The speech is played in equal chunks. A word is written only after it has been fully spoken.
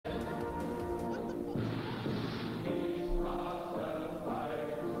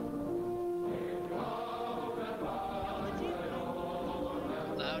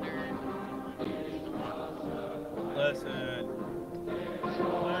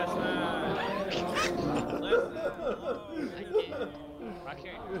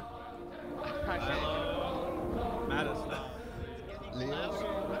Hello. Mattis, stop. Leos.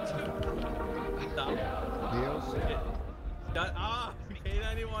 Stop. Leos.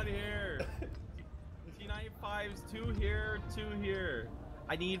 K91 here. T95's 2 here, 2 here.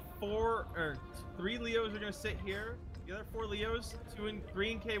 I need 3 Leos are gonna sit here. The other 4 Leos, 3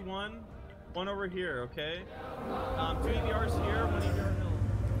 in K1, 1 over here, okay? 2 EVRs here, 1 EVR hill.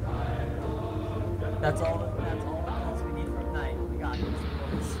 That's all the kills we need from night. We got this,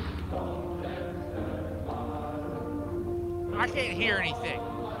 boys. I can't hear anything.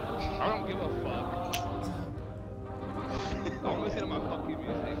 I don't give a fuck. I'm listening to my fucking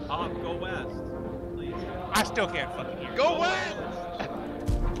music. Go west, please. I still can't fucking hear. Go west!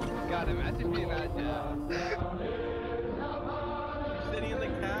 God, imagine being that deaf. Sitting in the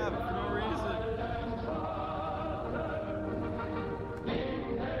cab for no reason.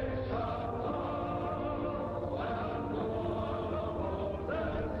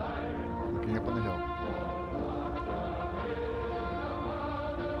 Looking up on the hill.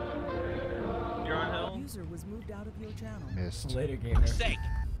 You're on hill? User was moved out of your channel. Missed. Later, gamer. Sake.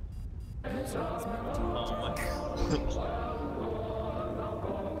 User was moved to your channel.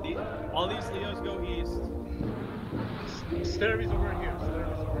 All these Leos go east. Stairways over here.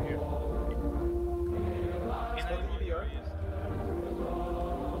 Stairways over here. EVR east.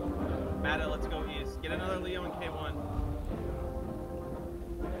 Matta, let's go east. Get another Leo in K1.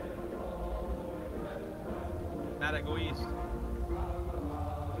 Matta, go east.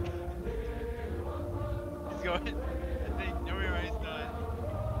 He's going. No way he's not.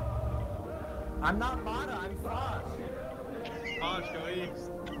 I'm not Mata, I'm Fosh. Tosh, go east.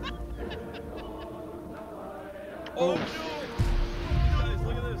 Oh no! Guys,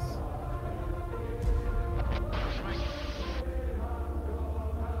 look at this.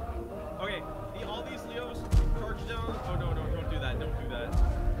 Okay, all these Leos charge down. Oh no, don't do that. Don't do that.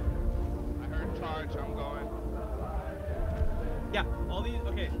 I heard charge, I'm going. Yeah, all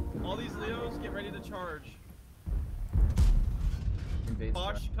these Leos get ready to charge.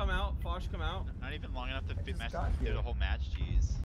 Fosh, come out. Fosh, come out. Not even long enough to just match got do here. the whole match. Jeez.